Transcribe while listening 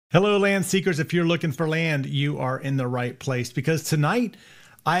Hello, land seekers. If you're looking for land, you are in the right place because tonight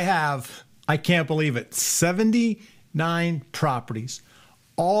I can't believe it, 79 properties,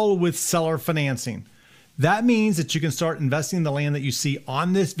 all with seller financing. That means that you can start investing in the land that you see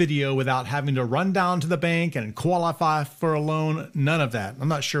on this video without having to run down to the bank and qualify for a loan. None of that. I'm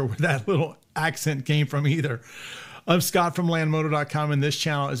not sure where that little accent came from either. I'm Scott from landmodo.com, and this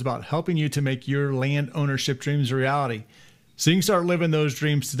channel is about helping you to make your land ownership dreams a reality. So you can start living those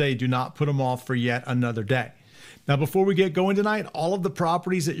dreams today. Do not put them off for yet another day. Now, before we get going tonight, all of the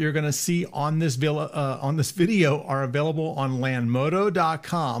properties that you're going to see on this video are available on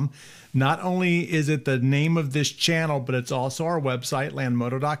landmodo.com. Not only is it the name of this channel, but it's also our website,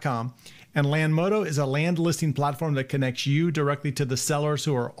 landmodo.com. And Landmodo is a land listing platform that connects you directly to the sellers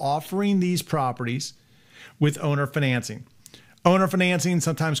who are offering these properties with owner financing. Owner financing,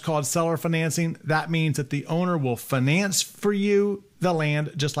 sometimes called seller financing, that means that the owner will finance for you the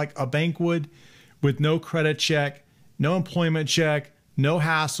land just like a bank would, with no credit check, no employment check, no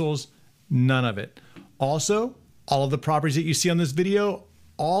hassles, none of it. Also, all of the properties that you see on this video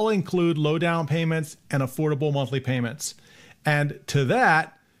all include low down payments and affordable monthly payments. And to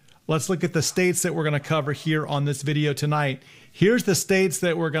that, let's look at the states that we're going to cover here on this video tonight. Here's the states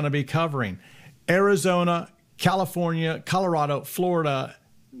that we're going to be covering: Arizona, California, Colorado, Florida,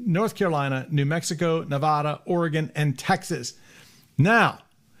 North Carolina, New Mexico, Nevada, Oregon, and Texas. Now,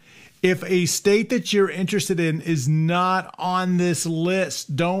 if a state that you're interested in is not on this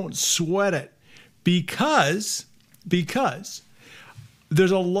list, don't sweat it, because there's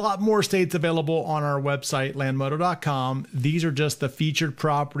a lot more states available on our website, landmodo.com. These are just the featured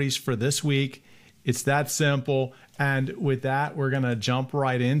properties for this week. It's that simple. And with that, we're going to jump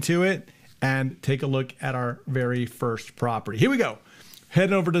right into it and take a look at our very first property. Here we go.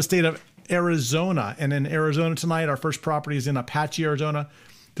 Heading over to the state of Arizona. And in Arizona tonight, our first property is in Apache, Arizona.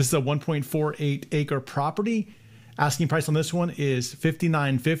 This is a 1.48 acre property. Asking price on this one is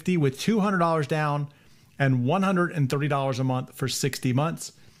 $59.50 with $200 down and $130 a month for 60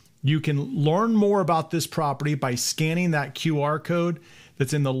 months. You can learn more about this property by scanning that QR code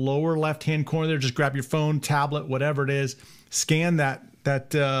that's in the lower left-hand corner there. Just grab your phone, tablet, whatever it is, scan that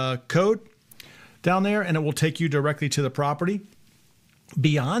code down there, and it will take you directly to the property.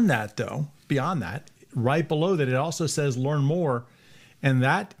 Beyond that, right below that, it also says learn more, and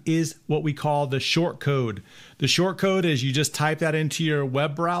that is what we call the short code. The short code is you just type that into your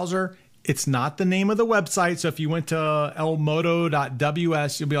web browser. It's not the name of the website, so if you went to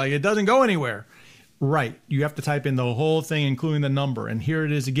elmodo.ws, you'll be like, it doesn't go anywhere. Right, you have to type in the whole thing, including the number, and here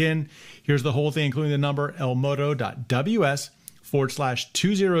it is again. Here's the whole thing, including the number,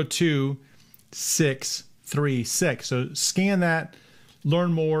 elmodo.ws/202636. So scan that,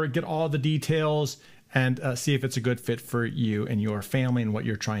 learn more, get all the details, and see if it's a good fit for you and your family and what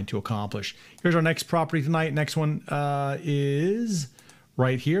you're trying to accomplish. Here's our next property tonight. Next one is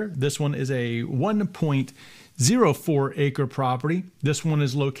right here. This one is a 1.04 acre property. This one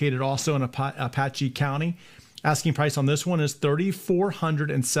is located also in Apache County. Asking price on this one is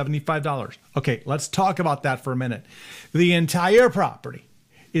 $3,475. Okay, let's talk about that for a minute. The entire property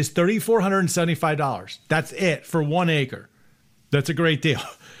is $3,475. That's it for 1 acre. That's a great deal.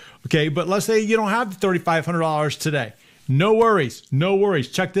 Okay, but let's say you don't have the $3,500 today. No worries, no worries.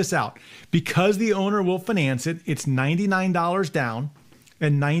 Check this out. Because the owner will finance it, it's $99 down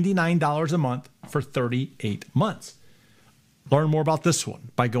and $99 a month for 38 months. Learn more about this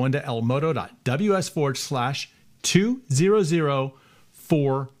one by going to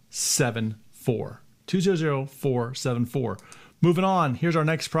elmodo.ws/200474. 200474. Moving on, here's our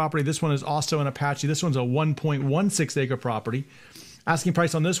next property. This one is also in Apache. This one's a 1.16 acre property. Asking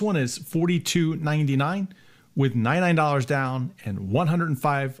price on this one is $42.99 with $99 down and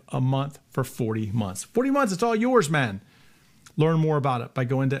 $105 a month for 40 months. 40 months, it's all yours, man. Learn more about it by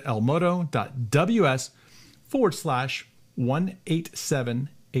going to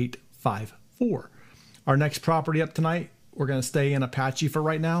elmodo.ws/187854. Our next property up tonight, we're going to stay in Apache for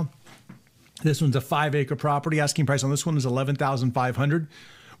right now. This one's a 5 acre property. Asking price on this one is $11,500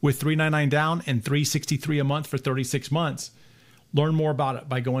 with $399 down and $363 a month for 36 months. Learn more about it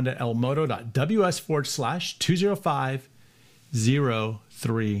by going to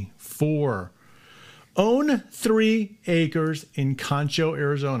elmodo.ws/205034. Own 3 acres in Concho,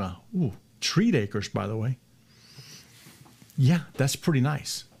 Arizona. Ooh, treat acres, by the way. Yeah, that's pretty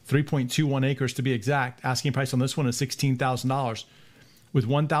nice. 3.21 acres to be exact. Asking price on this one is $16,000 with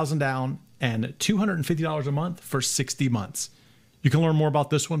 $1,000 down and $250 a month for 60 months. You can learn more about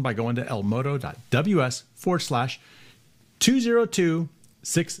this one by going to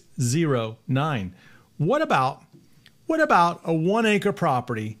elmodo.ws/202609. What What about a 1 acre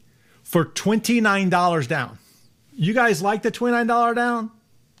property for $29 down? You guys like the $29 down?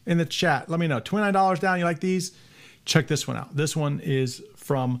 In the chat, let me know. $29 down, you like these? Check this one out. This one is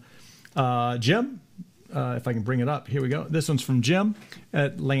from Jim. If I can bring it up, here we go. This one's from Jim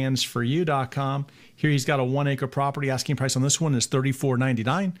at landsforyou.com. Here he's got a 1 acre property. Asking price on this one is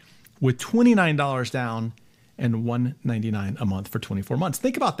 $34.99 with $29 down and $199 a month for 24 months.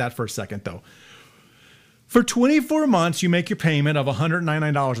 Think about that for a second, though. For 24 months, you make your payment of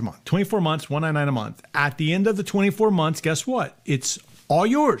 $199 a month. 24 months, $199 a month. At the end of the 24 months, guess what? It's all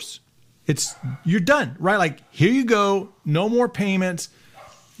yours. You're done, right? Like, here you go. No more payments.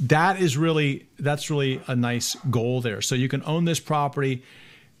 That's really a nice goal there. So you can own this property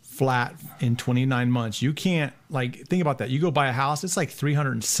flat in 29 months. You can't, like, think about that. You go buy a house, it's like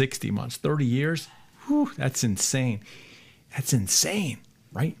 360 months, 30 years. Whew, that's insane. That's insane,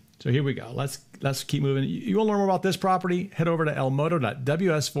 right? So here we go. Let's keep moving. You want to learn more about this property? Head over to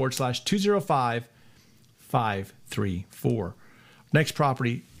elmodo.ws/205-534. Next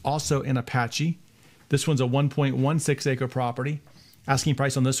property, also in Apache. This one's a 1.16 acre property. Asking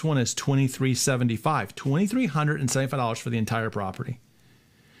price on this one is $23.75. $2,375 for the entire property.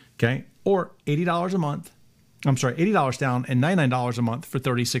 Okay, or $80 a month. I'm sorry, $80 down and $99 a month for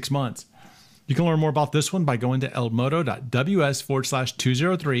 36 months. You can learn more about this one by going to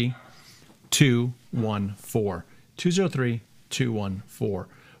elmodo.ws/203-214. 203-214.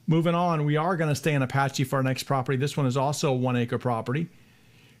 Moving on, we are going to stay in Apache for our next property. This one is also a 1 acre property.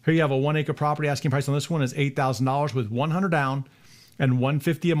 Here you have a 1 acre property. Asking price on this one is $8,000 with $100 down and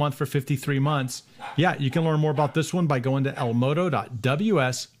 $150 a month for 53 months. Yeah, you can learn more about this one by going to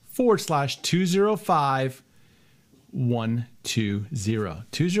elmodo.ws/205-120.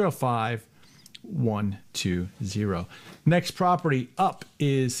 205-120. Next property up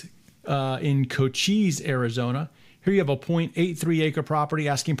is in Cochise, Arizona. Here you have a 0.83 acre property.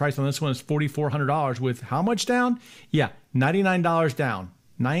 Asking price on this one is $4,400 with how much down? Yeah, $99 down.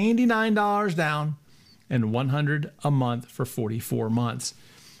 $99 down and $100 a month for 44 months.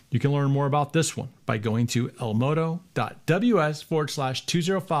 You can learn more about this one by going to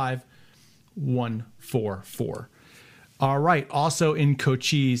elmodo.ws/205-144. All right, also in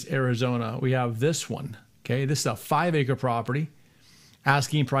Cochise, Arizona, we have this one. Okay, this is a 5 acre property.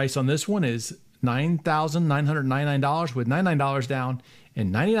 Asking price on this one is $9,999 with $99 down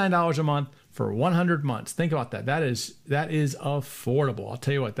and $99 a month for 100 months. Think about that. That is affordable. I'll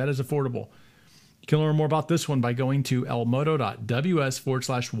tell you what, that is affordable. You can learn more about this one by going to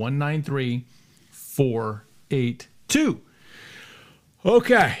elmodo.ws/193-482.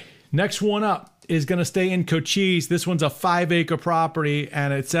 Okay, next one up is going to stay in Cochise. This one's a 5 acre property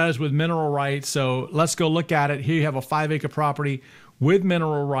and it says with mineral rights. So let's go look at it. Here you have a 5 acre property with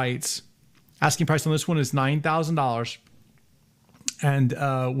mineral rights. Asking price on this one is $9,000 and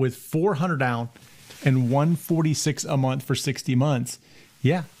with $400 down and $146 a month for 60 months.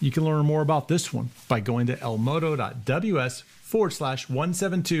 Yeah, you can learn more about this one by going to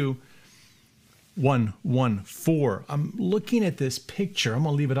elmodo.ws/172-114. I'm looking at this picture. I'm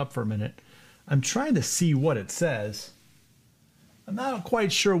going to leave it up for a minute. I'm trying to see what it says. I'm not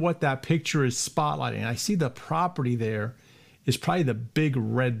quite sure what that picture is spotlighting. I see the property there is probably the big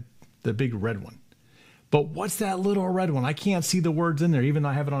red one. But what's that little red one? I can't see the words in there, even though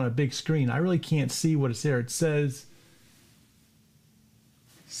I have it on a big screen. I really can't see what it's there. It says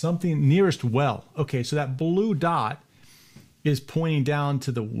something nearest well. Okay, so that blue dot is pointing down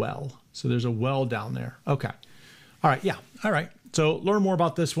to the well. So there's a well down there. Okay. All right, yeah. All right. So learn more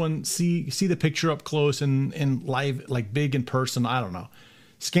about this one. See the picture up close and live, like big in person. I don't know.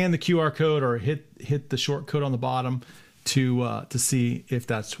 Scan the QR code or hit the short code on the bottom to see if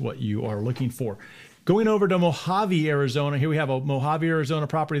that's what you are looking for. Going over to Mojave, Arizona. Here we have a Mojave, Arizona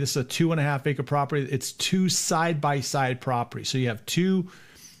property. This is a 2.5 acre property. It's two side-by-side properties. So you have two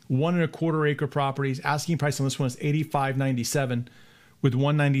 1.25 acre properties. Asking price on this one is $85.97 with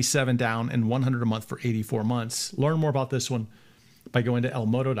 $197 down and $100 a month for 84 months. Learn more about this one by going to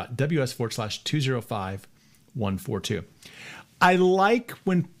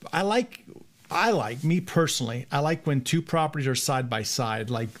elmodo.ws/205-142. Me personally, I like when two properties are side by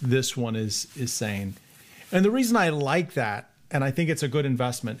side, like this one is saying. And the reason I like that, and I think it's a good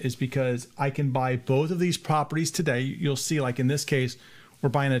investment, is because I can buy both of these properties today. You'll see, like in this case, we're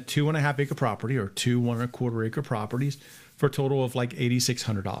buying a 2.5 acre property or two 1.25 acre properties for a total of like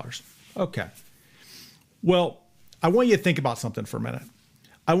 $8,600. Okay. Well, I want you to think about something for a minute.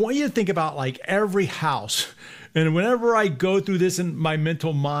 I want you to think about like every house. And whenever I go through this in my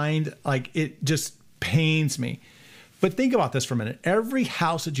mental mind, like it just pains me. But think about this for a minute. Every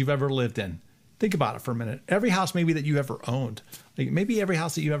house that you've ever lived in, Think about it for a minute. Every house maybe that you ever owned, like maybe every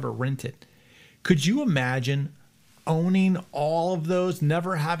house that you ever rented. Could you imagine owning all of those,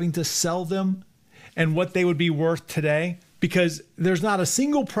 never having to sell them, and what they would be worth today? Because there's not a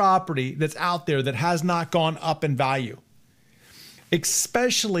single property that's out there that has not gone up in value,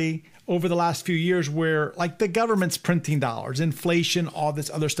 especially over the last few years where like the government's printing dollars, inflation, all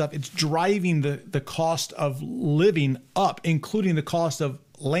this other stuff. It's driving the cost of living up, including the cost of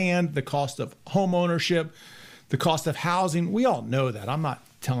land, the cost of home ownership, the cost of housing. We all know that. I'm not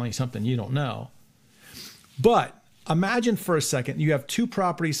telling you something you don't know. But imagine for a second, you have two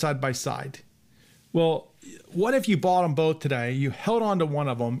properties side by side. Well, what if you bought them both today? You held on to one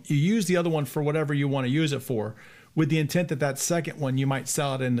of them. You use the other one for whatever you want to use it for, with the intent that that second one, you might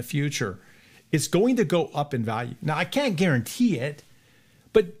sell it in the future. It's going to go up in value. Now, I can't guarantee it,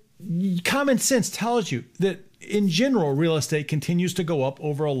 but common sense tells you that in general, real estate continues to go up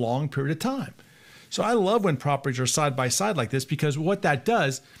over a long period of time. So I love when properties are side by side like this, because what that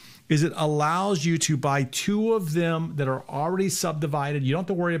does is it allows you to buy two of them that are already subdivided. You don't have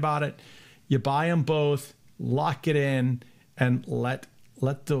to worry about it. You buy them both, lock it in, and let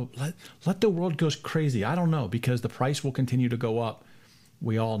the world go crazy. I don't know, because the price will continue to go up.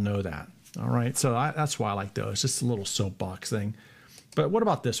 We all know that. All right. So that's why I like those. Just a little soapbox thing. But what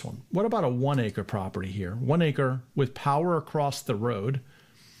about this one? What about a 1 acre property here? 1 acre with power across the road.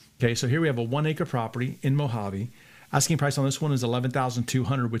 Okay. So here we have a 1 acre property in Mojave. Asking price on this one is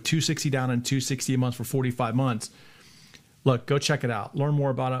 $11,200 with $260 down and $260 a month for 45 months. Look, go check it out. Learn more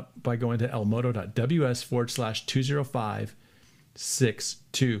about it by going to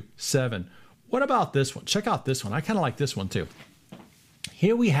elmodo.ws/205-627. What about this one? Check out this one. I kind of like this one too.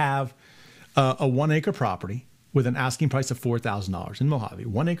 Here we have a 1 acre property with an asking price of $4,000 in Mojave.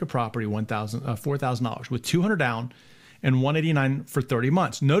 1 acre property, $4,000 with $200 down and $189 for 30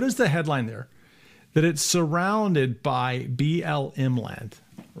 months. Notice the headline there, that it's surrounded by BLM land.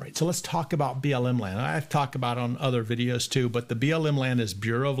 Right, so let's talk about BLM land. I've talked about it on other videos too, but the BLM land is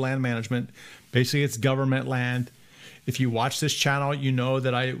Bureau of Land Management. Basically, it's government land. If you watch this channel, you know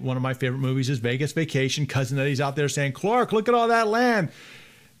that one of my favorite movies is Vegas Vacation. Cousin Eddie's out there saying, "Clark, look at all that land.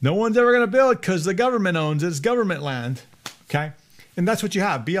 No one's ever going to build because the government owns it. It's government land." Okay, and that's what you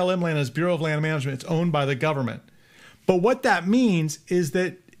have. BLM land is Bureau of Land Management. It's owned by the government. But what that means is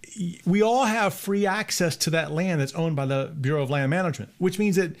that we all have free access to that land that's owned by the Bureau of Land Management, which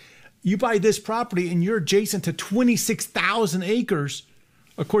means that you buy this property and you're adjacent to 26,000 acres,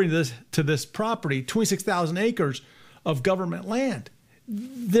 according to this property, 26,000 acres of government land.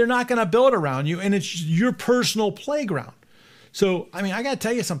 They're not going to build around you, and it's your personal playground. So, I mean, I got to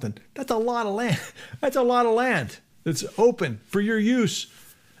tell you something. That's a lot of land. That's a lot of land that's open for your use.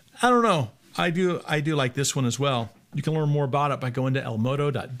 I don't know. I do like this one as well. You can learn more about it by going to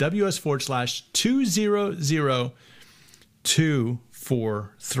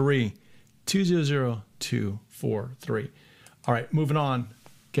elmodo.ws/200243. 200243. All right, moving on.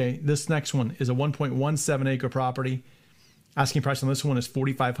 Okay, this next one is a 1.17 acre property. Asking price on this one is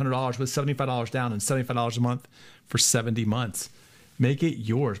 $4,500 with $75 down and $75 a month for 70 months. Make it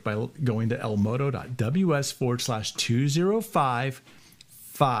yours by going to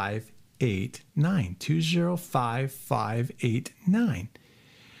elmodo.ws/205589. 205589.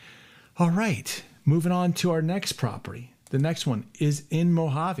 All right, moving on to our next property. The next one is in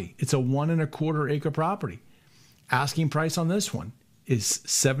Mojave. It's a 1 1/4 acre property. Asking price on this one is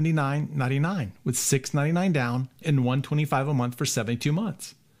 $79.99 with $699 down and $125 a month for 72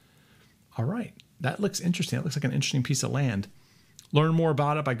 months. All right, that looks interesting. That looks like an interesting piece of land. Learn more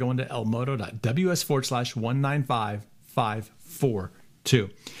about it by going to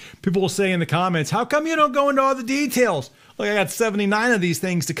elmodo.ws/195542. People will say in the comments, "How come you don't go into all the details? Like, I got 79 of these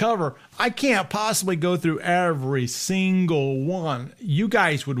things to cover. I can't possibly go through every single one." You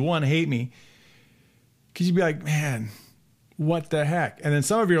guys would hate me, because you'd be like, "Man, what the heck?" And then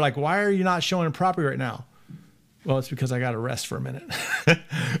some of you are like, "Why are you not showing a property right now?" Well, it's because I got to rest for a minute.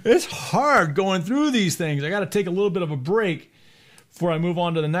 It's hard going through these things. I got to take a little bit of a break before I move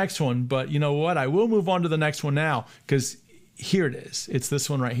on to the next one. But you know what? I will move on to the next one now, because here it is. It's this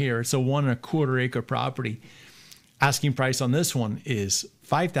one right here. It's a 1 1/4 acre property. Asking price on this one is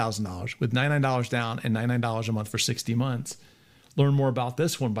 $5,000 with $99 down and $99 a month for 60 months. Learn more about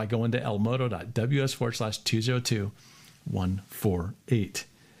this one by going to elmodo.ws/202148.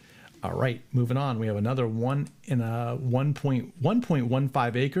 All right, moving on. We have another one in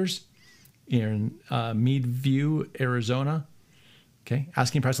 1.15 acres in Meadview, Arizona. Okay,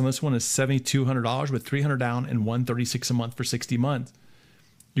 asking price on this one is $7,200 with $300 down and $136 a month for 60 months.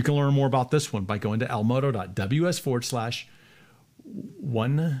 You can learn more about this one by going to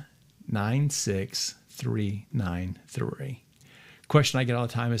elmodo.ws/1 96393. Question I get all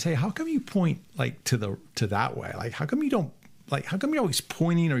the time is, hey, how come you point like to that way? Like, how come you don't, like, how come you're always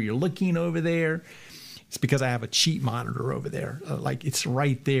pointing or you're looking over there? It's because I have a cheat monitor over there. Like, it's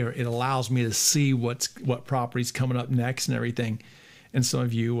right there. It allows me to see what property's coming up next and everything. And some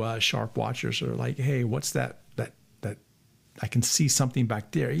of you sharp watchers are like, hey, what's that I can see something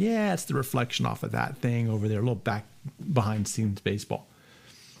back there. Yeah, it's the reflection off of that thing over there, a little back behind scenes baseball.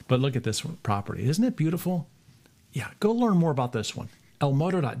 But look at this one, property. Isn't it beautiful? Yeah, go learn more about this one.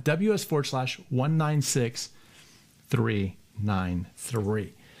 elmoto.ws/196393.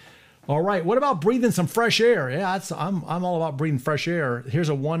 All right, what about breathing some fresh air? Yeah, I'm all about breathing fresh air. Here's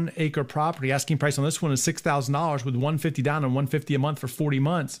a 1 acre property. Asking price on this one is $6,000 with $150 down and $150 a month for 40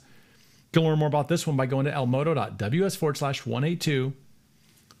 months. You can learn more about this one by going to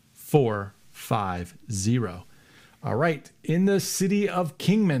elmoto.ws/182450. All right, in the city of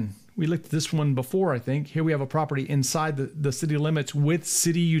Kingman, we looked at this one before, I think. Here we have a property inside the city limits with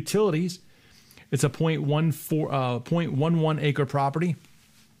city utilities. It's a 0.11 acre property.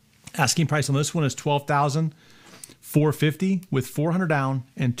 Asking price on this one is $12,450 with $400 down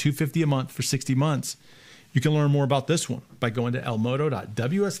and $250 a month for 60 months. You can learn more about this one by going to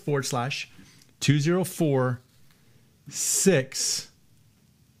elmoto.ws/2046.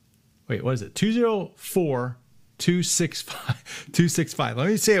 Wait, what is it? 204-265. Let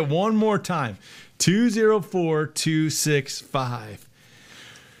me say it one more time. 204-265.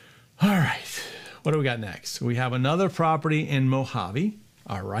 All right. What do we got next? We have another property in Mojave.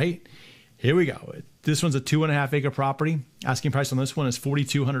 All right. Here we go. This one's a 2.5 acre property. Asking price on this one is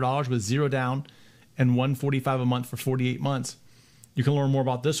 $4,200 with $0 down and $145 a month for 48 months. You can learn more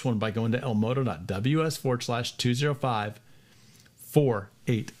about this one by going to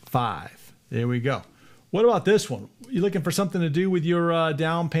elmoto.ws/205485. There we go. What about this one? You looking for something to do with your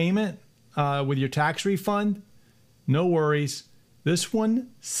down payment, with your tax refund? No worries. This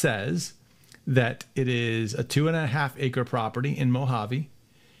one says that it is a 2.5 acre property in Mojave.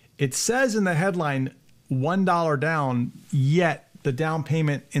 It says in the headline $1 down, yet the down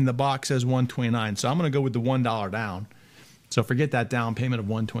payment in the box says $129. So I'm going to go with the $1 down. So forget that down payment of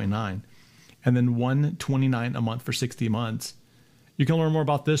 $129, and then $129 a month for 60 months. You can learn more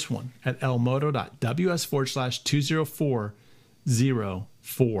about this one at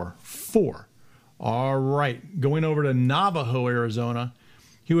elmoto.ws/204044. All right, going over to Navajo, Arizona.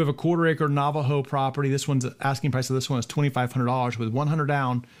 Here we have a 1/4 acre Navajo property. This one's asking price of this one is $2,500 with $100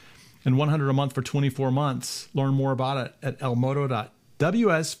 down and $100 a month for 24 months. Learn more about it at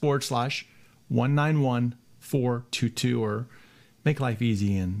elmoto.ws/191422, or make life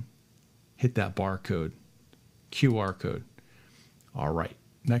easy and hit that barcode, QR code. All right.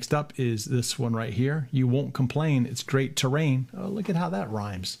 Next up is this one right here. You won't complain. It's great terrain. Oh, look at how that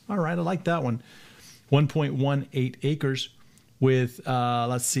rhymes. All right. I like that one. 1.18 acres with,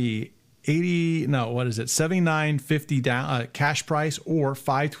 let's see, 79.50 down cash price, or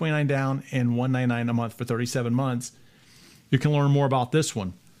 $529 down and $199 a month for 37 months. You can learn more about this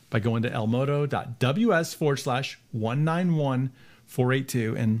one by going to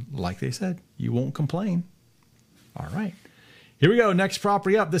elmoto.ws/191482. And like they said, you won't complain. All right. Here we go. Next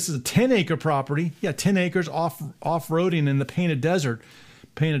property up. This is a 10 acre property. Yeah, 10 acres off-roading in the Painted Desert.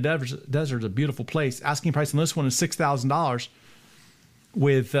 Painted Desert is a beautiful place. Asking price on this one is $6,000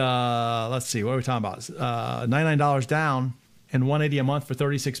 with, let's see, what are we talking about? $99 down and $180 a month for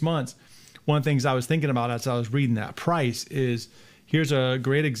 36 months. One of the things I was thinking about as I was reading that price is, here's a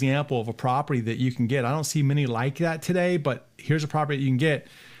great example of a property that you can get. I don't see many like that today, but here's a property that you can get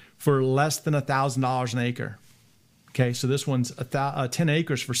for less than $1,000 an acre. Okay, so this one's 10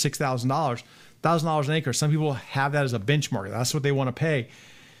 acres for $6,000. $1,000 an acre. Some people have that as a benchmark. That's what they want to pay.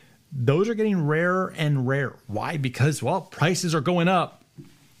 Those are getting rarer and rarer. Why? Because, well, prices are going up.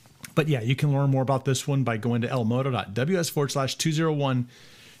 But yeah, you can learn more about this one by going to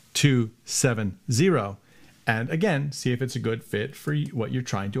elmoto.ws/201270. And again, see if it's a good fit for what you're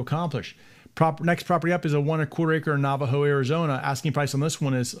trying to accomplish. Next property up is a 1.25 acre Navajo, Arizona. Asking price on this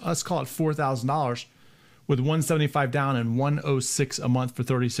one is, let's call it $4,000 with $175 down and $106 a month for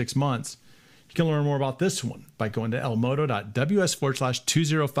 36 months. You can learn more about this one by going to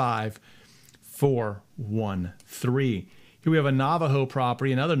elmoto.ws/205413. Here we have a Navajo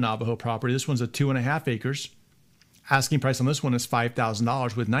property, another Navajo property. This one's a 2.5 acres. Asking price on this one is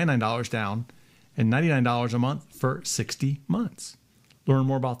 $5,000 with $99 down and $99 a month for 60 months. Learn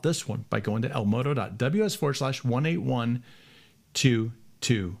more about this one by going to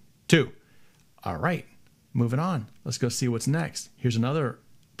elmoto.ws/181222. All right, moving on. Let's go see what's next. Here's another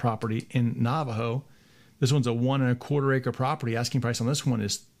property in Navajo. This one's a 1.25 acre property. Asking price on this one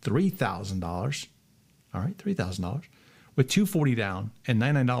is $3,000. All right, $3,000 with $240 down and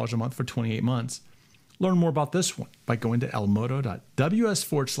 $99 a month for 28 months. Learn more about this one by going to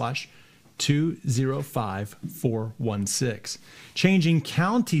elmodo.ws/205416. Changing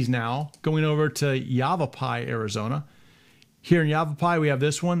counties now, going over to Yavapai, Arizona. Here in Yavapai, we have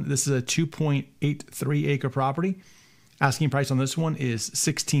this one. This is a 2.83 acre property. Asking price on this one is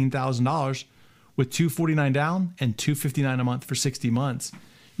 $16,000 with $249 down and $259 a month for 60 months.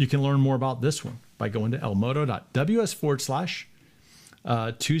 You can learn more about this one by going to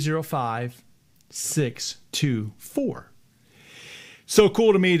elmodo.ws/205624. So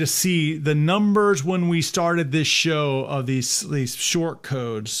cool to me to see the numbers when we started this show of these short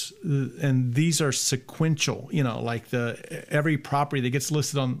codes, and these are sequential. You know, like every property that gets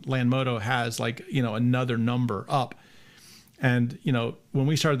listed on Landmodo has like, you know, another number up. And you know, when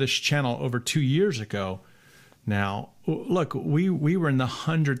we started this channel over 2 years ago, now look, we were in the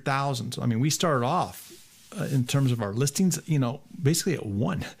 100,000s. I mean, we started off in terms of our listings, you know, basically at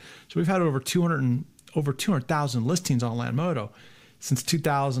 1. So we've had over 200,000 listings on Landmodo since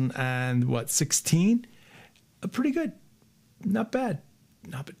 2016. Pretty good, not bad.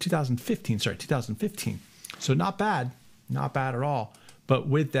 Not but 2015. Sorry, 2015. So not bad at all. But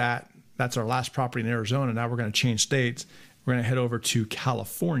with that, that's our last property in Arizona. Now we're going to change states. We're going to head over to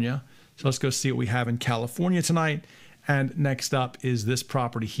California. So let's go see what we have in California tonight. And next up is this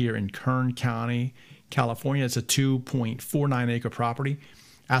property here in Kern County, California. It's a 2.49 acre property.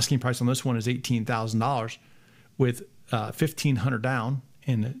 Asking price on this one is $18,000 with $1,500 down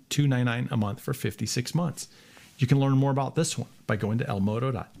and $299 a month for 56 months. You can learn more about this one by going to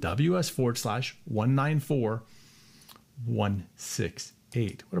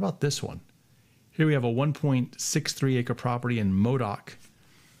elmodo.ws/194168. What about this one? Here we have a 1.63 acre property in Modoc.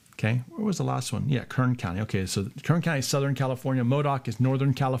 Okay, where was the last one? Yeah, Kern County. Okay, so Kern County is Southern California. Modoc is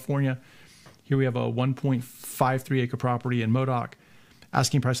Northern California. Here we have a 1.53 acre property in Modoc.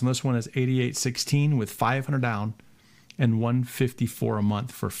 Asking price on this one is $88.16 with $500 down and $154 a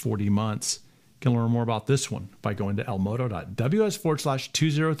month for 40 months. You can learn more about this one by going to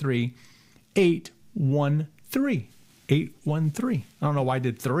elmodo.ws/203813. 813. I don't know why I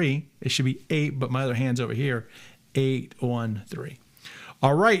did 3. It should be 8, but my other hand's over here. 813.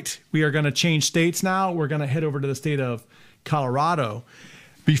 All right, we are going to change states now. We're going to head over to the state of Colorado.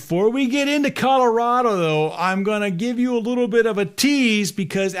 Before we get into Colorado, though, I'm going to give you a little bit of a tease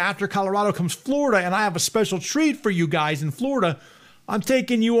because after Colorado comes Florida, and I have a special treat for you guys in Florida. I'm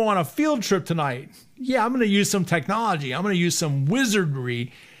taking you on a field trip tonight. Yeah, I'm going to use some technology. I'm going to use some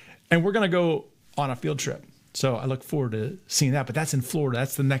wizardry, and we're going to go on a field trip. So I look forward to seeing that, but that's in Florida.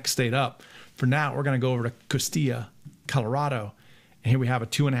 That's the next state up. For now, we're going to go over to Costilla, Colorado. And here we have a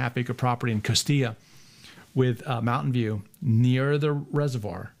 2.5 acre property in Costilla with Mountain View near the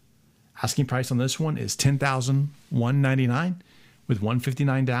reservoir. Asking price on this one is $10,199 with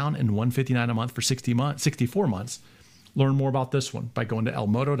 $159 down and $159 a month for 64 months. Learn more about this one by going to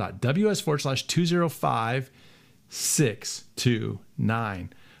elmodo.ws/205629.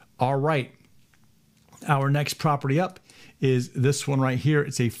 All right. Our next property up is this one right here.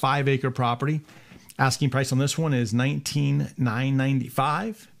 It's a 5 acre property. Asking price on this one is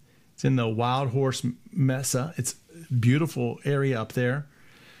 $19,995. It's in the Wild Horse Mesa. It's a beautiful area up there.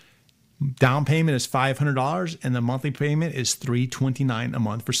 Down payment is $500 and the monthly payment is $329 a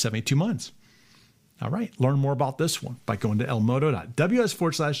month for 72 months. All right, learn more about this one by going to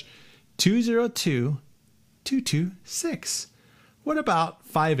elmodo.ws/202226. What about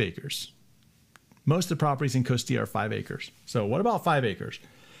 5 acres? Most of the properties in Costilla are 5 acres. So what about 5 acres?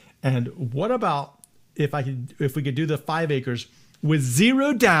 And what about if we could do the 5 acres with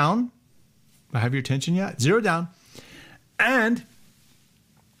 0 down? I have your attention yet? 0 down. And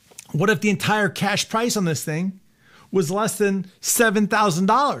what if the entire cash price on this thing was less than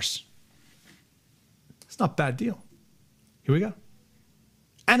 $7,000? It's not a bad deal. Here we go.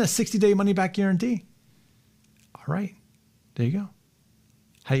 And a 60-day money-back guarantee. All right. There you go.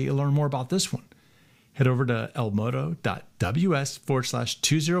 How do you learn more about this one? Head over to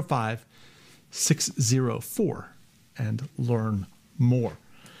elmodo.ws/205604 and learn more.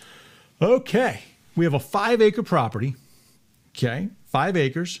 Okay, we have a 5 acre property. Okay, 5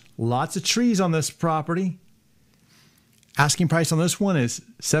 acres, lots of trees on this property. Asking price on this one is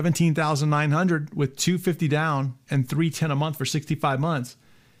 $17,900 with $250 down and $310 a month for 65 months.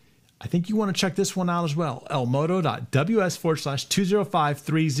 I think you want to check this one out as well.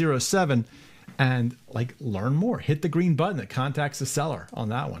 elmodo.ws/205307 and learn more. Hit the green button that contacts the seller on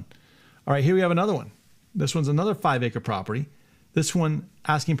that one. All right, here we have another one. This one's another 5 acre property. This one,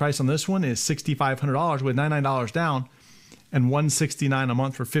 asking price on this one is $6,500 with $99 down and $169 a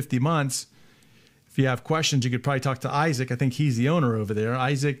month for 50 months. If you have questions, you could probably talk to Isaac. I think he's the owner over there.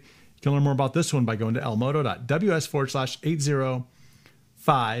 Isaac, you can learn more about this one by going to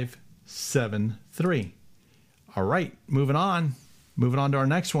elmodo.ws/80573. All right, moving on. Moving on to our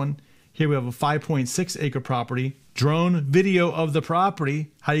next one. Here we have a 5.6 acre property. Drone video of the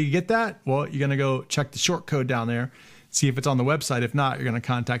property. How do you get that? Well, you're going to go check the short code down there, see if it's on the website. If not, you're going to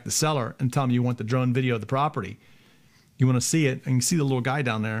contact the seller and tell them you want the drone video of the property. You want to see it, and you can see the little guy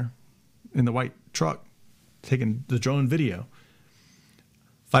down there in the white truck taking the drone video.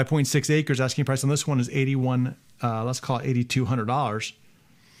 5.6 acres. Asking price on this one is let's call it $8,200.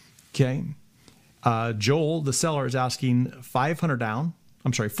 Okay. Joel, the seller, is asking $400 down,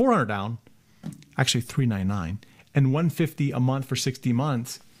 actually $399, and $150 a month for 60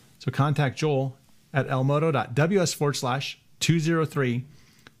 months. So contact Joel at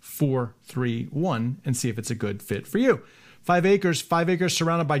elmodo.ws/203-431 and see if it's a good fit for you. 5 acres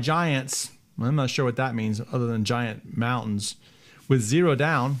surrounded by giants. I'm not sure what that means other than giant mountains with 0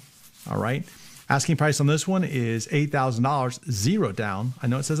 down. All right. Asking price on this one is $8,000, 0 down. I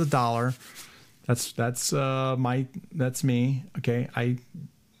know it says $1. That's me. Okay. I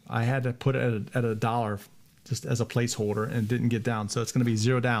had to put it at $1 just as a placeholder and didn't get down. So it's going to be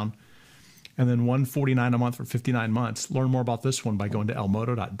 0 down. And then $149 a month for 59 months. Learn more about this one by going to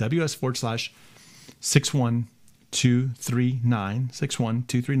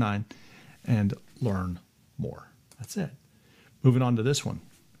elmodo.ws/61239 and learn more. That's it. Moving on to this one.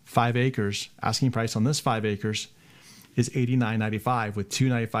 5 acres. Asking price on this 5 acres is $89.95 with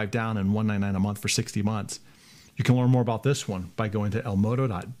 $295 down and $199 a month for 60 months. You can learn more about this one by going to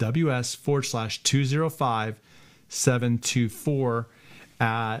elmodo.ws/205724.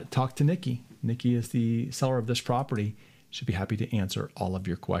 Talk to Nikki. Nikki is the seller of this property. She'll be happy to answer all of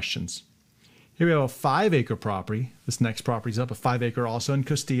your questions. Here we have a 5 acre property. This next property is up, a 5 acre also in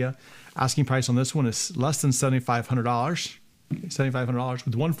Costilla. Asking price on this one is less than $7,500. $7,500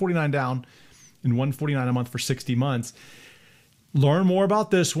 with $149 down and $149 a month for 60 months. Learn more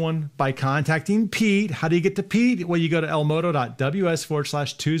about this one by contacting Pete. How do you get to Pete? Well, you go to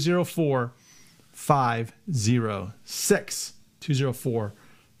elmodo.ws/204506.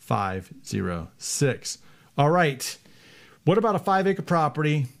 204506. All right. What about a 5 acre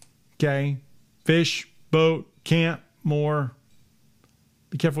property? Okay. Fish, boat, camp, more.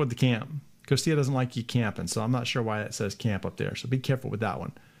 Be careful with the camp. Costilla doesn't like you camping, so I'm not sure why it says camp up there. So be careful with that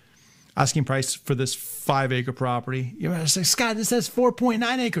one. Asking price for this 5 acre property. You might say, Scott, this says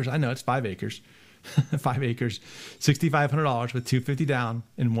 4.9 acres. I know it's 5 acres. 5 acres, $6,500 with $250 down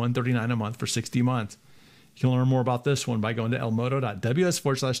and $139 a month for 60 months. You can learn more about this one by going to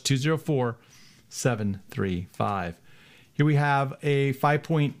elmodo.ws/204735. Here we have a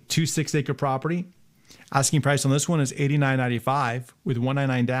 5.26 acre property. Asking price on this one is $89.95 with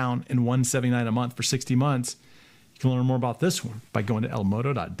 $199 down and $179 a month for 60 months. You can learn more about this one by going to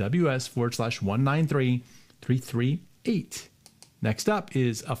elmodo.ws/193338. Next up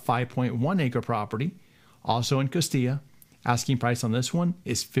is a 5.1 acre property, also in Costilla. Asking price on this one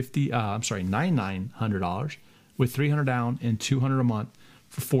is $9,900 with $300 down and $200 a month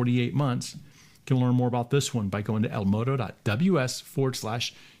for 48 months. You can learn more about this one by going to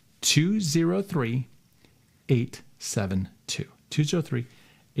elmodo.ws/203872.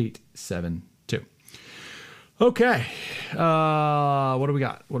 203872. Okay. What do we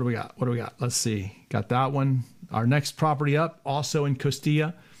got? Let's see. Got that one. Our next property up, also in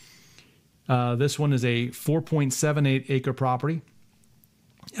Costilla. This one is a 4.78 acre property.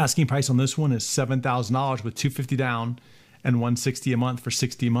 Asking price on this one is $7,000 with $250 down and $160 a month for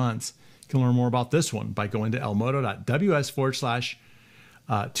 60 months. You can learn more about this one by going to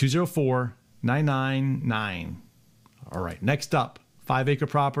elmodo.ws/204999. All right, next up, 5 acre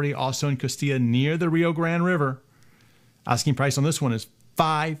property, also in Costilla near the Rio Grande River. Asking price on this one is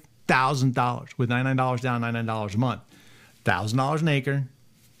 $5,000 with $99 down, $99 a month. $1,000 an acre,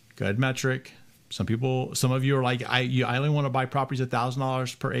 good metric. Some of you are like, I only want to buy properties at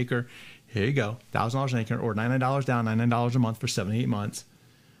 $1,000 per acre. Here you go, $1,000 an acre or $99 down, $99 a month for 78 months.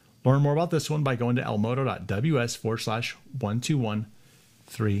 Learn more about this one by going to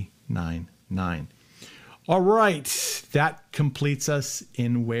elmodo.ws/121399. All right, that completes us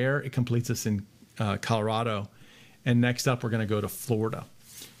in where? It completes us in Colorado. And next up, we're going to go to Florida.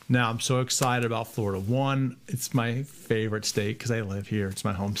 Now, I'm so excited about Florida. One, it's my favorite state because I live here. It's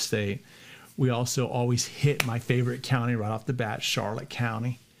my home state. We also always hit my favorite county right off the bat, Charlotte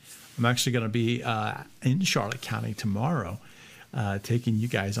County. I'm actually going to be in Charlotte County tomorrow. taking you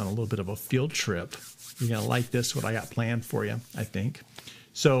guys on a little bit of a field trip. You're going to like this, what I got planned for you, I think.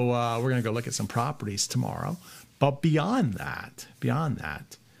 So we're going to go look at some properties tomorrow. But beyond that,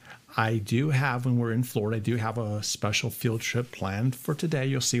 I do have, when we're in Florida, I do have a special field trip planned for today.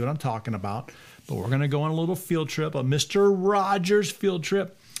 You'll see what I'm talking about. But we're going to go on a little field trip, a Mr. Rogers field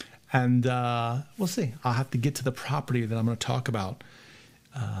trip. And we'll see. I'll have to get to the property that I'm going to talk about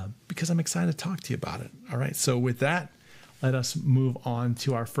because I'm excited to talk to you about it. All right. So with that, let us move on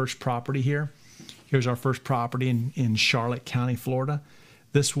to our first property here. Here's our first property in Charlotte County, Florida.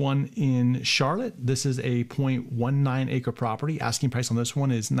 This one in Charlotte, this is a 0.19 acre property. Asking price on this one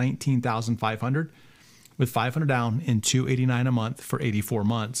is $19,500 with $500 down and $289 a month for 84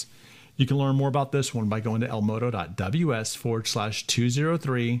 months. You can learn more about this one by going to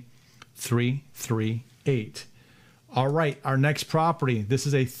elmodo.ws/203-338. All right, our next property. This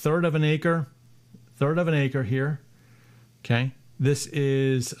is a third of an acre here. Okay, this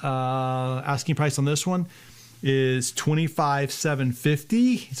is asking price on this one is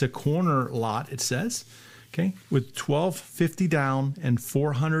 $25,750. It's a corner lot, it says. Okay, with $1,250 down and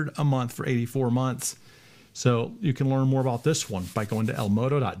 $400 a month for 84 months. So you can learn more about this one by going to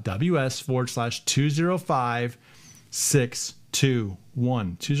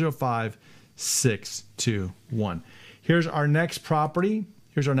elmodo.ws/205-621. 205-621. Here's our next property.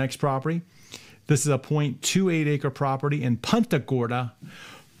 This is a 0.28 acre property in Punta Gorda.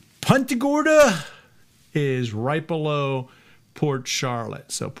 Punta Gorda is right below Port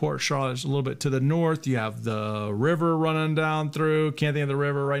Charlotte. So Port Charlotte is a little bit to the north. You have the river running down through. Can't think of the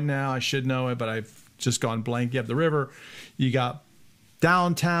river right now. I should know it, but I've just gone blank. You have the river. You got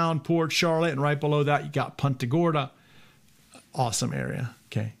downtown Port Charlotte, and right below that, you got Punta Gorda. Awesome area.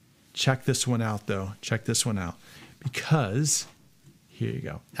 Okay. Check this one out, though. Check this one out. Because, here you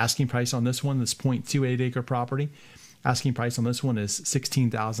go. Asking price on this one, this 0.28 acre property. Asking price on this one is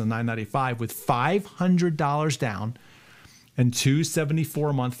 $16,995 with $500 down and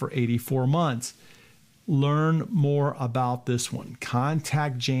 $274 a month for 84 months. Learn more about this one.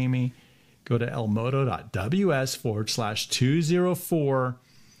 Contact Jamie. Go to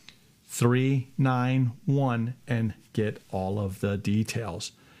elmodo.ws/204-391 and get all of the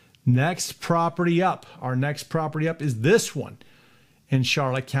details. Next property up. Our next property up is this one in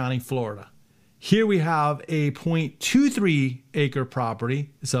Charlotte County, Florida. Here we have a 0.23 acre property.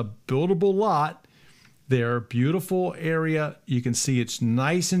 It's a buildable lot there. Beautiful area. You can see it's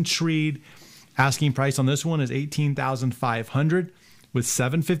nice and treed. Asking price on this one is $18,500 with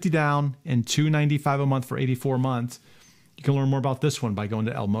 $750 down and $295 a month for 84 months. You can learn more about this one by going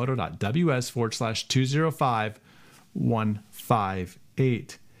to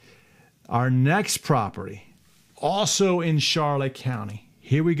elmodo.ws/205-158. Our next property, also in Charlotte County.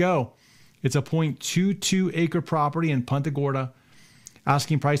 Here we go. It's a 0.22 acre property in Punta Gorda.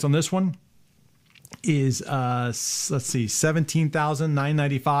 Asking price on this one is, let's see,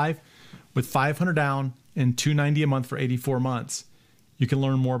 $17,995 with $500 down and $290 a month for 84 months. You can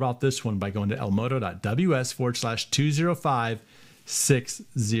learn more about this one by going to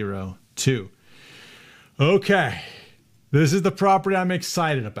elmodo.ws/205-602. Okay. This is the property I'm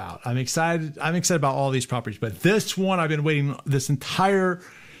excited about. I'm excited about all these properties, but this one I've been waiting this entire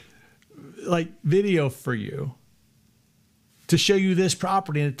video for you to show you this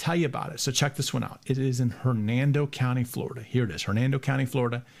property and to tell you about it. So check this one out. It is in Hernando County, Florida. Here it is, Hernando County,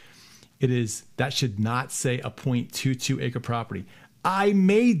 Florida. That should not say a 0.22 acre property. I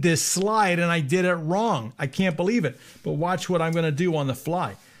made this slide and I did it wrong. I can't believe it. But watch what I'm going to do on the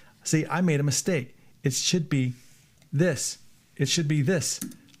fly. See, I made a mistake. It should be this. It should be this.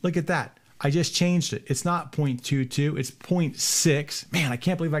 Look at that. I just changed it. It's not 0.22. It's 0.6. Man, I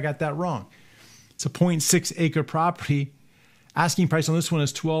can't believe I got that wrong. It's a 0.6 acre property. Asking price on this one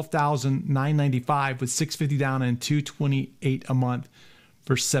is $12,995 with $650 down and $228 a month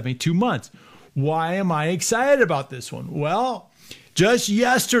for 72 months. Why am I excited about this one? Well, just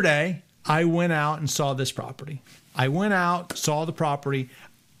yesterday, I went out and saw this property. I went out, saw the property.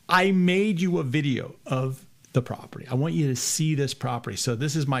 I made you a video of the property. I want you to see this property. So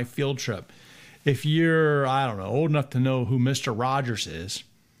this is my field trip. If you're, I don't know, old enough to know who Mr. Rogers is,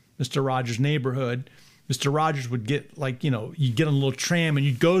 Mr. Rogers' neighborhood, Mr. Rogers would get you get on a little tram and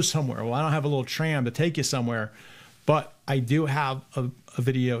you'd go somewhere. Well, I don't have a little tram to take you somewhere, but I do have a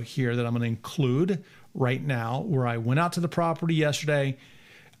video here that I'm going to include right now where I went out to the property yesterday.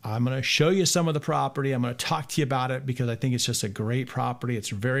 I'm going to show you some of the property. I'm going to talk to you about it because I think it's just a great property. It's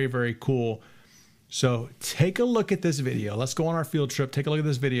very, very cool. So take a look at this video. Let's go on our field trip. Take a look at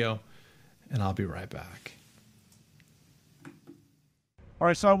this video and I'll be right back. All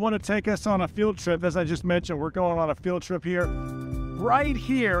right, so I want to take us on a field trip. As I just mentioned, we're going on a field trip here. Right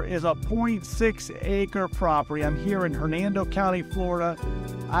here is a 0.6 acre property. I'm here in Hernando County, Florida.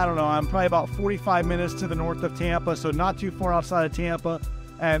 I don't know, I'm probably about 45 minutes to the north of Tampa, so not too far outside of Tampa.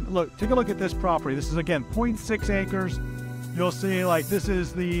 And look, take a look at this property. This is, again, 0.6 acres. You'll see, like, this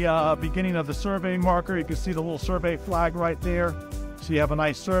is the beginning of the survey marker. You can see the little survey flag right there. So you have a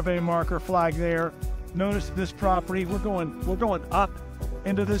nice survey marker flag there. Notice this property, we're going up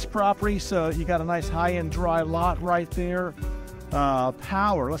into this property, so you got a nice high-end dry lot right there.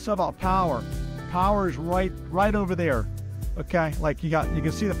 Power, let's talk about power. Power is right over there. Okay, like you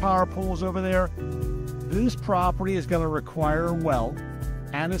can see the power poles over there. This property is going to require a well,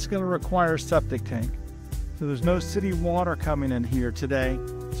 and it's going to require a septic tank. So there's no city water coming in here today.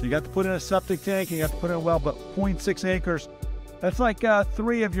 So you got to put in a septic tank, and you have to put in a well, but 0.6 acres, that's like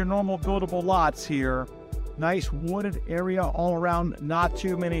 3 of your normal buildable lots here. Nice wooded area all around, not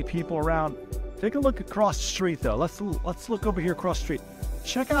too many people around. Take a look across the street though. Let's look over here across the street.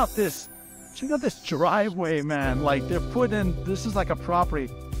 Check out this driveway, man. Like they're putting, this is like a property.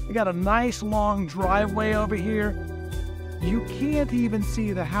 They got a nice long driveway over here. You can't even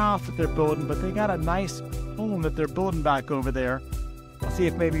see the house that they're building, but they got a nice home that they're building back over there. I'll see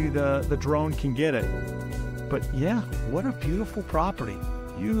if maybe the drone can get it. But yeah, what a beautiful property.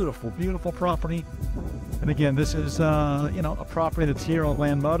 Beautiful, beautiful property. And again, this is, a property that's here on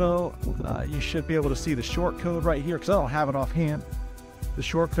Landmodo. You should be able to see the short code right here because I don't have it offhand. The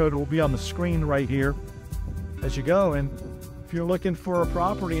short code will be on the screen right here as you go. And if you're looking for a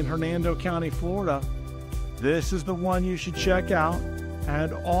property in Hernando County, Florida, this is the one you should check out.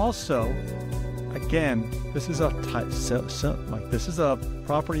 And also, again, this is a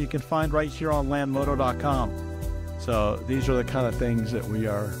property you can find right here on landmodo.com. So these are the kind of things that we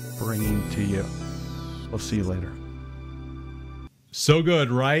are bringing to you. We'll see you later. So good,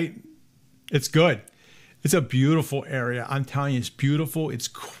 right? It's good. It's a beautiful area. I'm telling you, it's beautiful. It's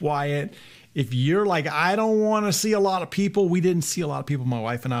quiet. If you're like, I don't want to see a lot of people, we didn't see a lot of people. My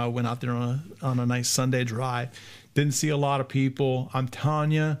wife and I went out there on a nice Sunday drive. Didn't see a lot of people. I'm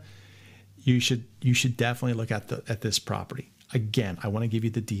telling you, you should definitely look at this property. Again, I want to give you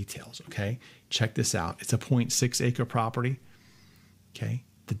the details, okay? Check this out. It's a 0.6 acre property, okay?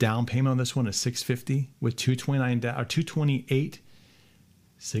 The down payment on this one is $650 with $229 down, or $228,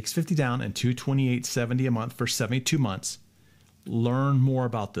 $650 down and $228.70 a month for 72 months. Learn more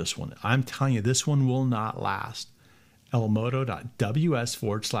about this one. I'm telling you, this one will not last.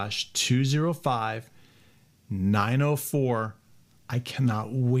 elmodo.ws/205-904. I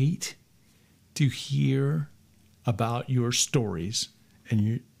cannot wait to hear about your stories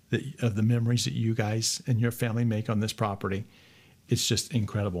and of the memories that you guys and your family make on this property. It's just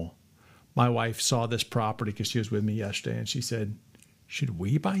incredible. My wife saw this property because she was with me yesterday, and she said, should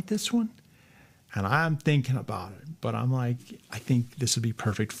we buy this one? And I'm thinking about it, but I'm like, I think this would be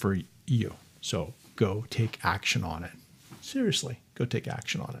perfect for you. So go take action on it. Seriously, go take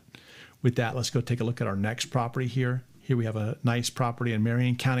action on it. With that, let's go take a look at our next property here. Here we have a nice property in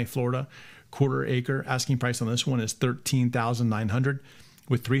Marion County, Florida, 1/4 acre. Asking price on this one is $13,900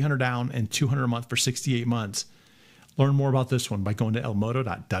 with $300 down and $200 a month for 68 months. Learn more about this one by going to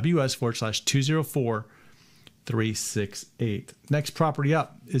elmodo.ws/204-368. Next property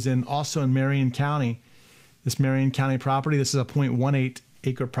up is also in Marion County. This Marion County property, this is a 0.18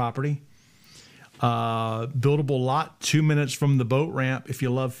 acre property. Buildable lot, 2 minutes from the boat ramp. If you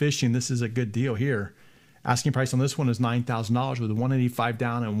love fishing, this is a good deal here. Asking price on this one is $9,000 with $185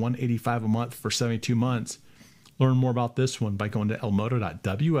 down and $185 a month for 72 months. Learn more about this one by going to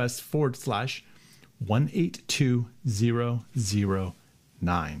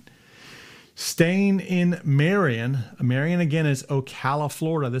elmodo.ws/182009. Staying in Marion. Marion again is Ocala,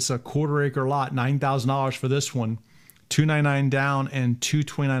 Florida. This is a 1/4 acre lot, $9,000 for this one, $299 down and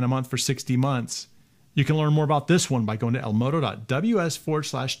 $229 a month for 60 months. You can learn more about this one by going to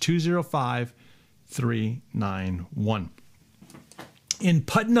elmodo.ws/205-391. In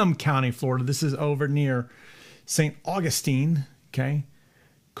Putnam County, Florida, this is over near St. Augustine, okay?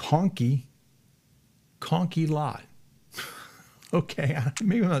 Conkey lot. Okay,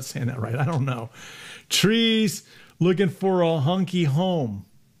 maybe I'm not saying that right. I don't know. Trees, looking for a hunky home.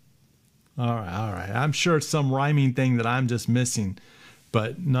 All right. I'm sure it's some rhyming thing that I'm just missing,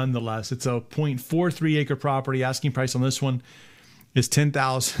 but nonetheless, it's a 0.43 acre property. Asking price on this one is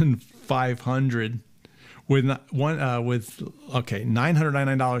 $10,500 with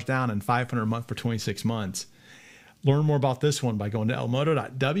 $999 down and $500 a month for 26 months. Learn more about this one by going to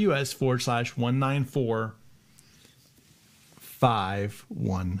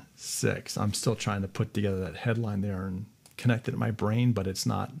elmodo.ws/194-516. I'm still trying to put together that headline there and connected in my brain, but it's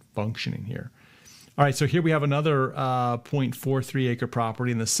not functioning here. All right, so here we have another 0.43 acre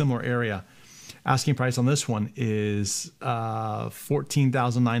property in the similar area. Asking price on this one is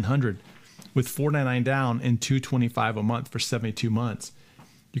 $14,900 with $499 down and $225 a month for 72 months.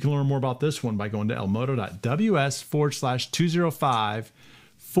 You can learn more about this one by going to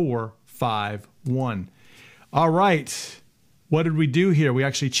elmodo.ws/205-451. All right. What did we do here? We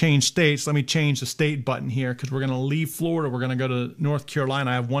actually changed states. Let me change the state button here because we're going to leave Florida. We're going to go to North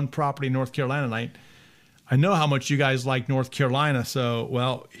Carolina. I have one property in North Carolina tonight. I know how much you guys like North Carolina. So,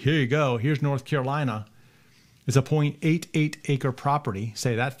 well, here you go. Here's North Carolina. It's a 0.88 acre property.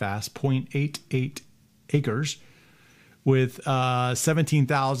 Say that fast. 0.88 acres with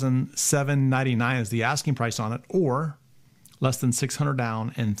 $17,799 is the asking price on it, or less than $600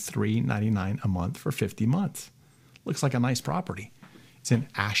 down and $399 a month for 50 months. Looks like a nice property. It's in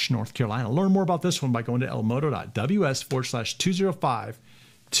Ash, North Carolina. Learn more about this one by going to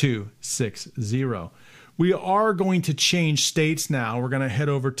elmodo.ws/205-260. We are going to change states now. We're going to head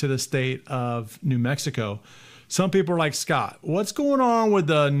over to the state of New Mexico. Some people are like, Scott, what's going on with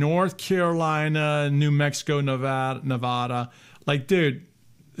the North Carolina, New Mexico, Nevada? Like, dude,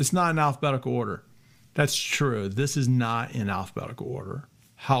 it's not in alphabetical order. That's true. This is not in alphabetical order.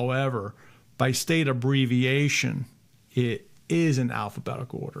 However, by state abbreviation, it is in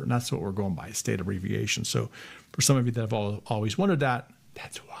alphabetical order, and that's what we're going by, state abbreviation. So for some of you that have always wondered that,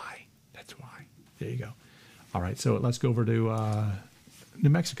 that's why. That's why. There you go. All right, so let's go over to New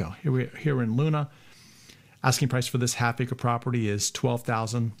Mexico. Here we're in Luna. Asking price for this half-acre property is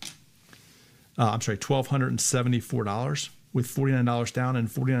 $1,274 with $49 down and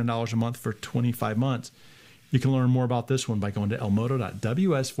 $49 a month for 25 months. You can learn more about this one by going to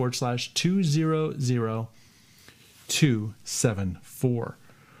elmodo.ws/200-274.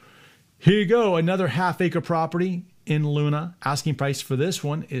 Here you go, another half-acre property in Luna. Asking price for this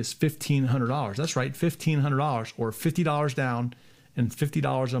one is $1,500. That's right, $1,500, or $50 down and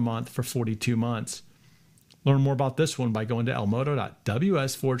 $50 a month for 42 months. Learn more about this one by going to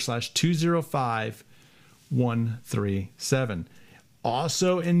elmodo.ws/205-137.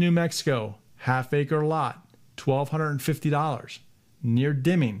 Also in New Mexico, half-acre lot, $1,250, near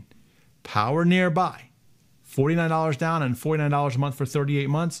Deming. Power nearby, $49 down and $49 a month for 38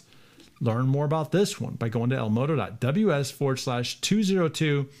 months. Learn more about this one by going to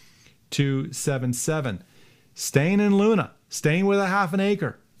elmodo.ws/202-277. Staying in Luna, staying with a half an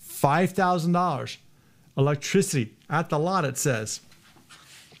acre, $5,000. Electricity at the lot, it says,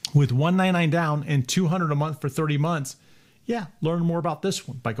 with $199 down and $200 a month for 30 months. Yeah, learn more about this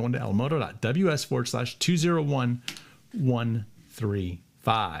one by going to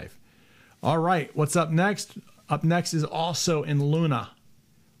elmodo.ws/201-135. All right, what's up next? Up next is also in Luna,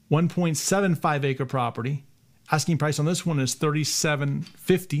 1.75 acre property. Asking price on this one is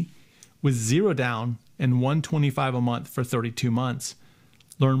 $37.50 with $0 down and $125 a month for 32 months.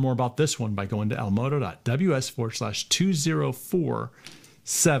 Learn more about this one by going to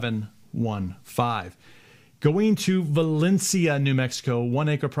elmodo.ws/204-715. Going to Valencia, New Mexico, 1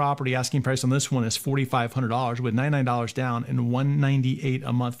 acre property. Asking price on this one is $4,500 with $99 down and $198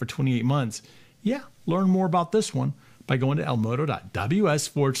 a month for 28 months. Yeah, learn more about this one by going to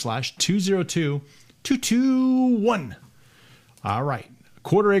elmodo.ws/202-221. All right,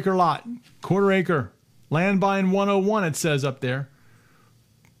 quarter acre lot, quarter acre, land buying 101, it says up there.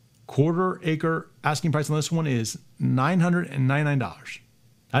 Quarter acre asking price on this one is $999.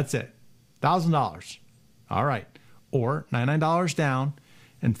 That's it. $1,000. All right. Or $99 down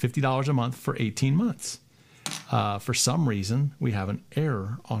and $50 a month for 18 months. For some reason, we have an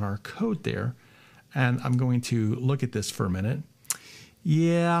error on our code there. And I'm going to look at this for a minute.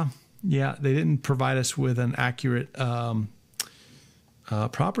 Yeah, they didn't provide us with an accurate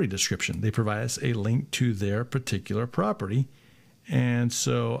property description. They provide us a link to their particular property. And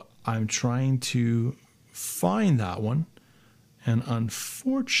so I'm trying to find that one. And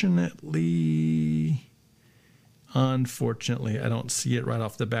unfortunately, I don't see it right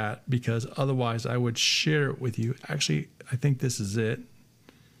off the bat, because otherwise I would share it with you. Actually, I think this is it.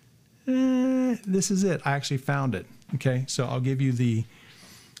 This is it. I actually found it. Okay, so I'll give you the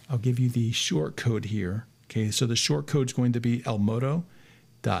short code here. Okay, so the short code is going to be elmodo.ws.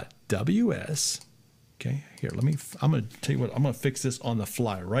 Okay, here, I'm going to tell you what, I'm going to fix this on the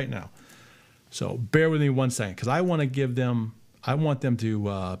fly right now. So bear with me 1 second, because I want them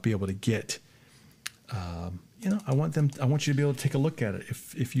to be able to get, I want you to be able to take a look at it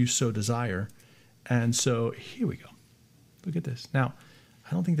if you so desire. And so here we go. Look at this. Now,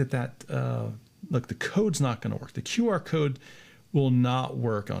 I don't think look, the code's not going to work. The QR code will not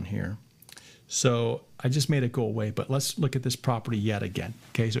work on here. So I just made it go away, but let's look at this property yet again.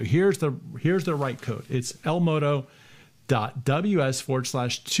 Okay, so here's the right code. It's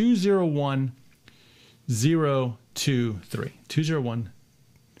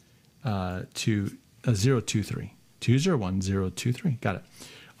 201023. Got it.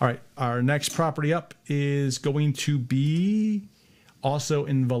 All right, our next property up is going to be also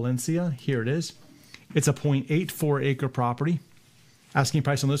in Valencia. Here it is. It's a 0.84 acre property. Asking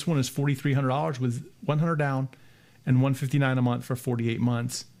price on this one is $4,300 with $100 down and $159 a month for 48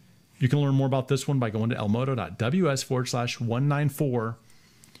 months. You can learn more about this one by going to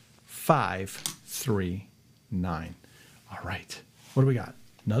elmoto.ws/194539. All right, what do we got?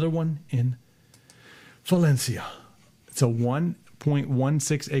 Another one in Valencia. It's a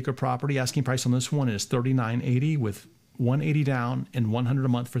 1.16 acre property. Asking price on this one is $39.80 with $180 down and $100 a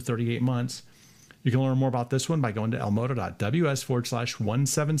month for 38 months. You can learn more about this one by going to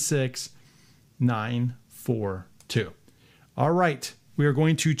elmoto.ws/176942. All right, we are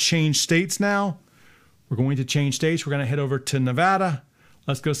going to change states now. We're going to head over to Nevada.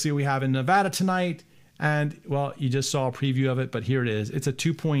 Let's go see what we have in Nevada tonight. And, well, you just saw a preview of it, but here it is. It's a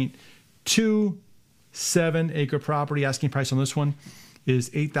 2.27 acre property. Asking price on this one is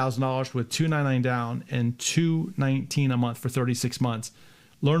 $8,000 with $299 down and $219 a month for 36 months.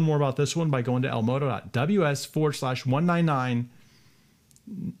 Learn more about this one by going to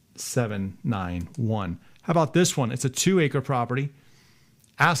elmoto.ws/199791. How about this one? It's a 2 acre property.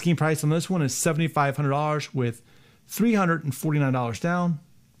 Asking price on this one is $7,500 with $349 down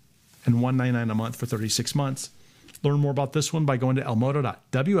and $199 a month for 36 months. Learn more about this one by going to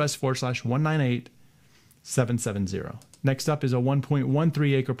elmoto.ws/198770. Next up is a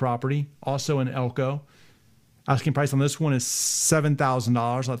 1.13 acre property, also in Elko. Asking price on this one is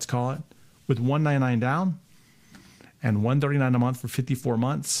 $7,000, let's call it, with $199 down and $139 a month for 54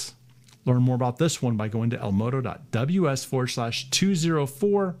 months. Learn more about this one by going to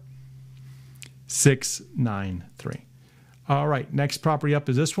elmoto.ws/204693. All right, next property up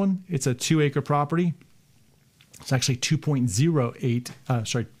is this one. It's a 2 acre property. It's actually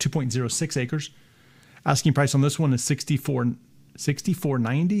 2.06 acres. Asking price on this one is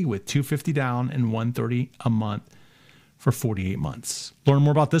 $64.90 with $250 down and $130 a month for 48 months. Learn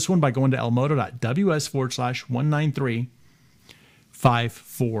more about this one by going to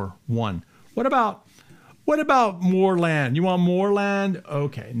elmoto.ws/193541. What about more land? You want more land?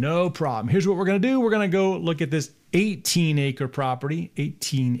 Okay, no problem. Here's what we're going to do. We're going to go look at this 18 acre property,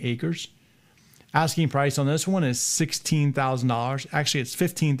 18 acres. Asking price on this one is $16,000. Actually, it's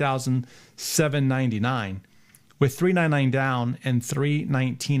 $15,799 with $399 down and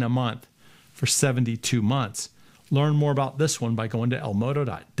 $319 a month for 72 months. Learn more about this one by going to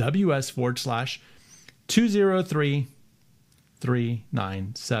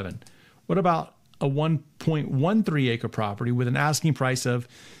elmoto.ws/203397. What about a 1.13 acre property with an asking price of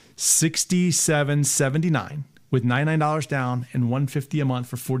 $67.79 with $99 down and $150 a month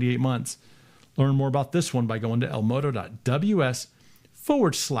for 48 months? Learn more about this one by going to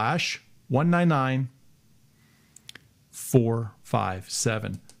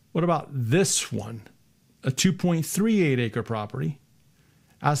elmoto.ws/199457. What about this one? A 2.38 acre property.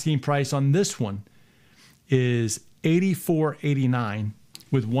 Asking price on this one is $84.89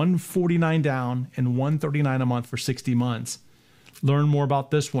 with $149 down and $139 a month for 60 months. Learn more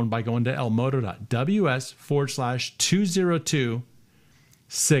about this one by going to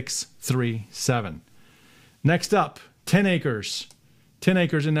elmoto.ws/202637. Next up, 10 acres. 10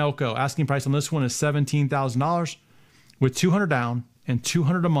 acres in Elko. Asking price on this one is $17,000 with $200 down and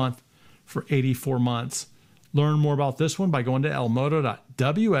 $200 a month for 84 months. Learn more about this one by going to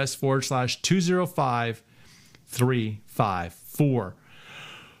elmoto.ws/205354.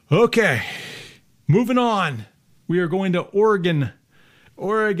 Okay, moving on. We are going to Oregon.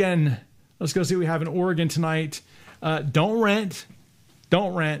 Oregon. Let's go see what we have in Oregon tonight. Don't rent.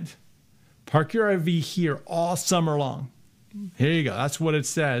 Don't rent. Park your RV here all summer long. Here you go. That's what it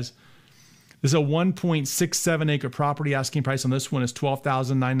says. This is a 1.67 acre property. Asking price on this one is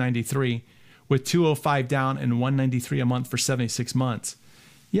 $12,993 with $205 down and $193 a month for 76 months.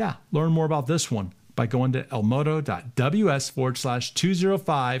 Yeah, learn more about this one by going to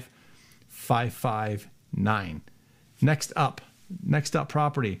elmoto.ws/205559. Next up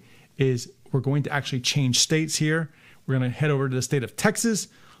property is, we're going to actually change states here. We're going to head over to the state of Texas.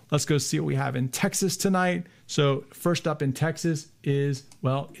 Let's go see what we have in Texas tonight. So first up in Texas is,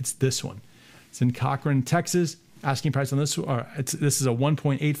 well, it's this one. It's in Cochran, Texas. Asking price on this, this is a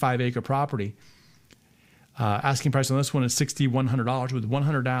 1.85 acre property. Asking price on this one is $6,100 with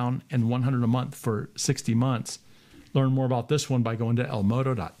 $100 down and $100 a month for 60 months. Learn more about this one by going to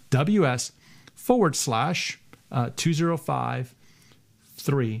elmoto.ws/20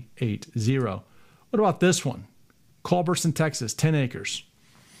 205-380. What about this one? Culberson, Texas, 10 acres.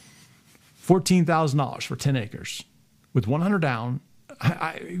 $14,000 for 10 acres with 100 down.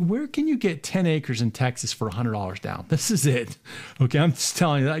 Where can you get 10 acres in Texas for $100 down? This is it. Okay, I'm just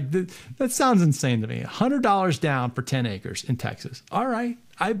telling you, that sounds insane to me. $100 down for 10 acres in Texas. All right.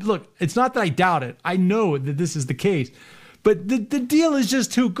 Look, it's not that I doubt it. I know that this is the case. But the deal is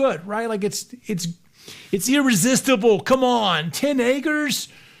just too good, right? Like it's irresistible. Come on, 10 acres,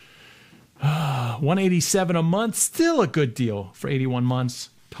 $187 a month, still a good deal for 81 months.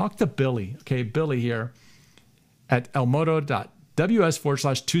 Talk to Billy. Okay, Billy here at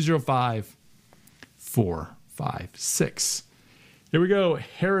elmodo.ws/205-456. Here we go.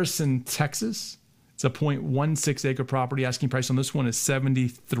 Harrison, Texas. It's a 0.16 acre property. Asking price on this one is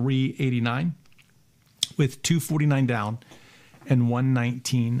 $73.89 with $249 down and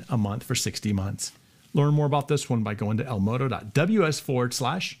 $119 a month for 60 months. Learn more about this one by going to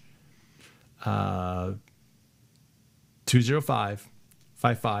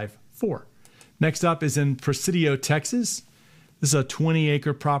elmodo.ws/205-554. Next up is in Presidio, Texas. This is a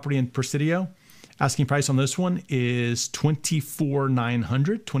 20-acre property in Presidio. Asking price on this one is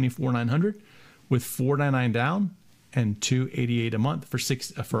 $24,900 with $499 down and $288 a month for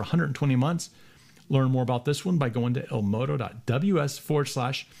 120 months. Learn more about this one by going to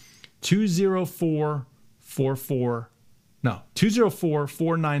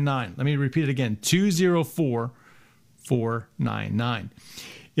elmodo.ws/204-499. Let me repeat it again, 204-499.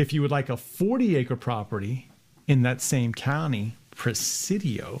 If you would like a 40-acre property in that same county,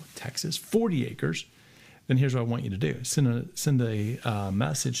 Presidio, Texas, 40 acres, then here's what I want you to do. Send a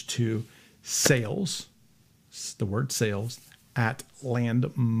message to sales, the word sales, at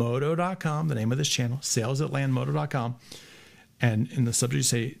landmodo.com, the name of this channel, sales at landmodo.com. And in the subject,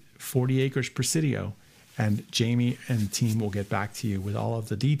 say 40 acres Presidio, and Jamie and team will get back to you with all of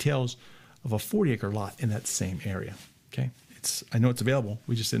the details of a 40-acre lot in that same area. Okay. I know it's available.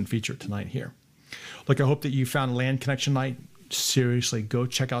 We just didn't feature it tonight here. Look, I hope that you found Land Connection Night. Seriously, go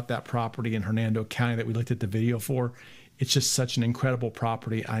check out that property in Hernando County that we looked at the video for. It's just such an incredible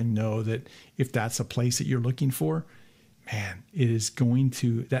property. I know that if that's a place that you're looking for, man,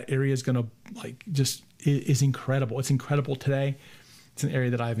 that area is going to it is incredible. It's incredible today. It's an area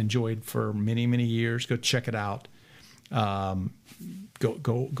that I've enjoyed for many, many years. Go check it out. Go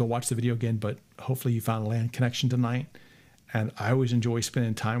watch the video again, but hopefully you found a Land Connection tonight. And I always enjoy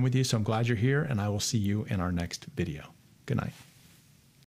spending time with you. So I'm glad you're here, and I will see you in our next video. Good night.